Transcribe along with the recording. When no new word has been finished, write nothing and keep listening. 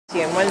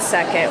In 1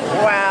 second.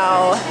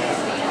 Wow,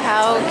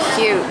 how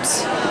cute.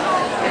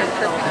 They're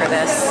perfect for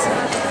this.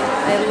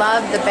 I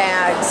love the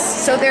bags.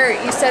 So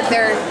you said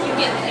they're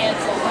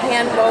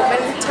hand woven?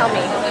 Tell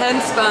me.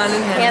 Hand spun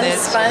and hand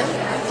spun?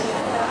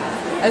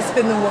 I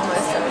spin the wool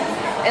myself.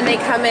 And they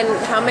come in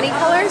how many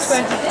colors?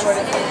 24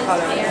 different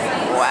colors.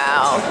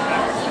 Wow.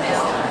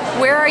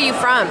 Where are you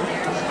from?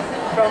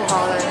 From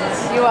Holland.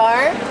 You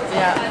are?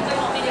 Yeah.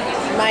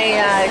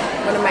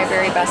 One of my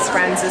very best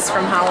friends is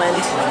from Holland.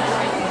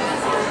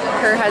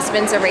 Her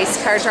husband's a race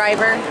car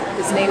driver.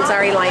 His name's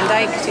Ari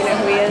Leindyke. Do you know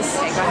who he is?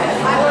 Okay, go ahead.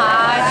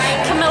 Hi.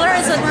 Camilla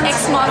is an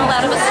ex-model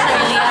out of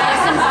Australia.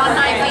 Lives in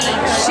Bondi Beach.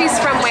 She's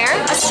from where?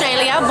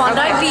 Australia,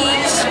 Bondi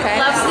Beach.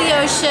 Okay. Loves the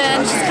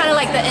ocean. She's kind of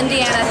like the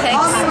Indiana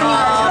Hicks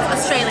of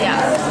Australia.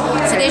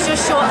 So there's your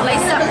short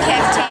lace-up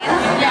caftan.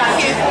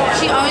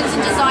 She owns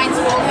and designs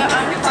all her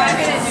own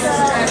products.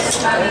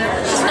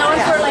 She's known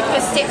for like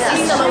her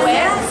sexy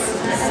silhouettes.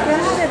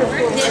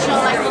 There's your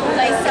like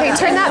lace-up. Okay,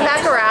 turn that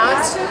back around.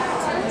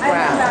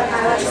 Wow.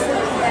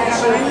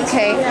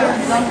 Okay.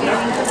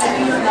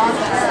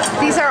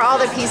 These are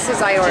all the pieces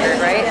I ordered,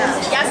 right?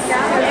 Yes,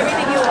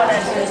 everything you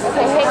ordered.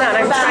 Okay, hang on.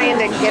 I'm trying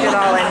to get it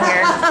all in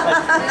here.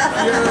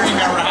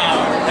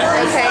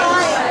 Okay.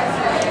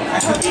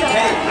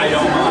 I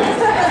don't mind.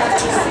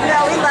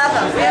 No, we love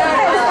them.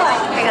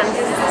 Hang on.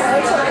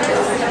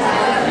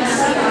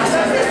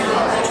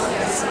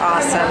 It's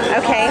awesome.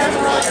 Okay.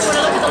 Want to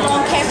look at the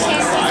long caftan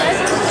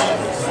pieces?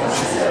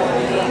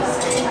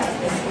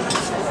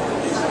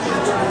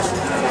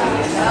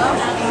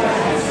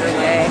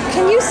 Okay.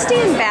 Can you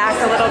stand back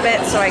a little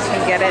bit so I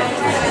can get it?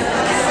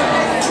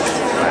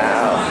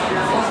 Wow.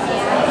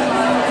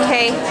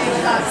 Okay.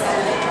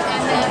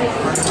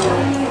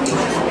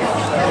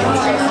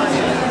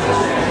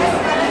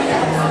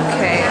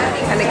 Okay.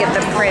 I'm gonna get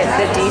the print,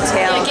 the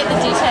detail. Yeah, get the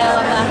detail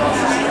of that.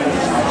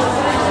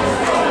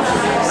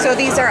 So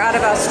these are out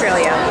of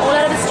Australia. All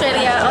out of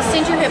Australia. I'll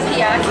send you her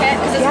PR kit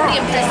because it's pretty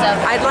impressive.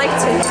 I'd like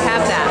to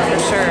have that for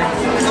sure.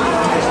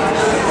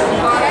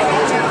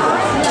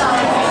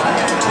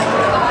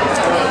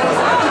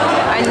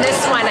 And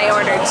this one I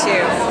ordered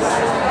too.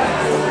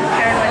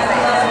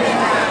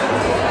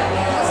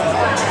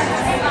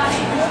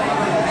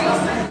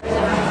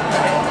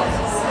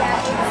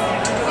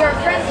 Your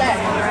friend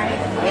left, right?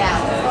 Yeah.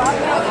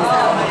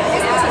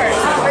 This is hers.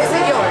 Or is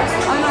it yours?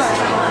 Oh no.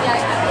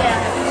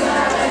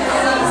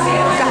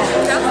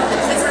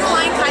 This is a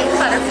line cont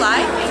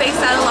butterfly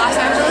based out of Los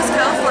Angeles,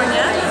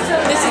 California.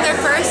 This is their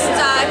first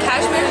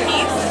cashmere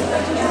piece.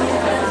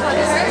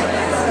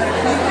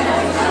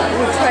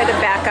 We'll try to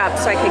back up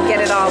so I can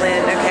get it all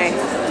in. Okay.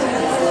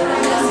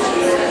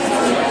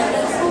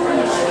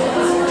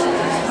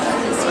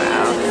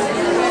 Wow.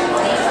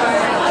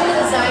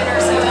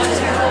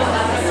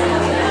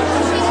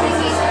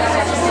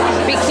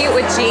 Be cute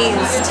with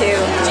jeans too.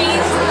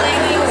 Jeans,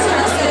 leggings,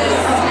 dresses.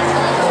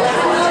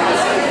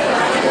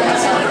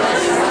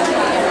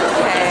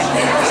 Okay.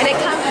 And it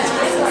comes.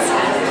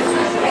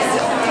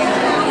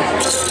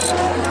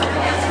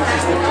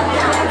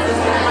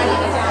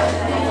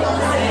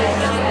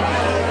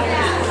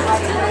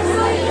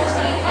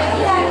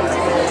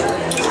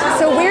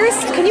 So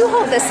can you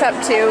hold this up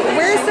too?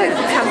 Where's the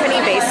company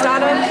based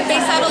out of?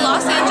 Based out of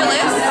Los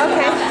Angeles.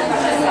 Okay.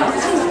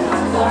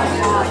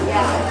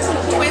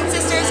 Twin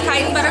Sisters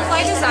Kite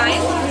Butterfly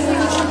Design.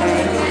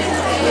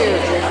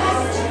 Cute.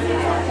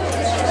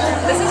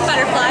 This is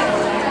Butterfly.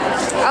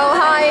 Oh,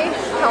 hi.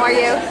 How are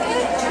you?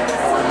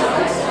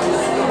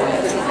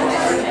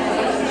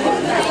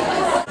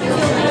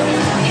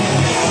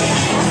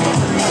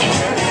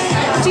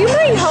 Do you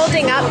mind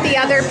holding up the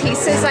other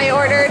pieces I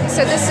ordered?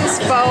 So this is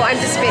faux. I'm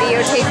just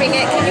videotaping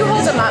it. Can you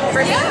hold them up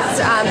for me?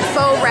 It's,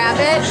 faux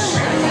rabbit.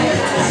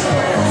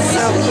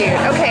 So cute.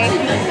 Okay.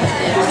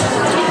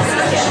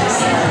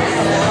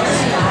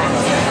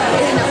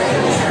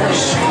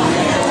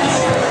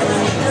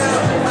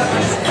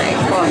 Very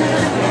cool.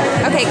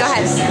 Okay, go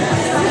ahead.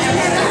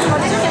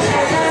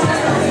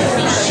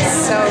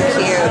 So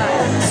cute.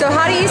 So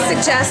how do you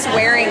suggest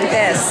wearing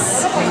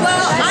this?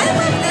 Well, I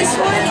love this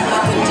one. You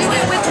can do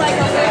it with like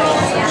a little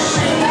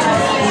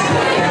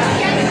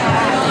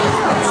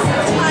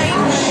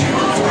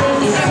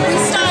we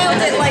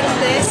styled it like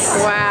this.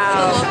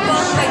 Wow.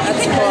 Lookbook, but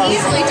you can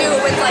easily do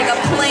it with like a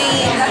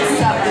plain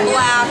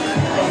black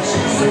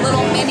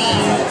little mini.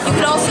 You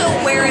could also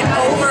wear it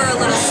over a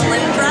little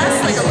slip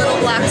dress, like a little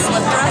black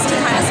slip dress to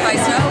kind of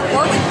spice it up,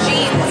 or with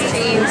jeans.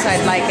 Jeans,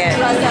 I'd like it.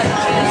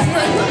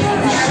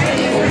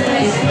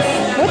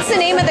 What's the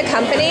name of the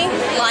company?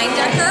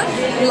 Leindyke.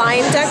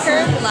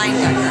 Leindyke?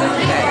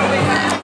 Leindyke.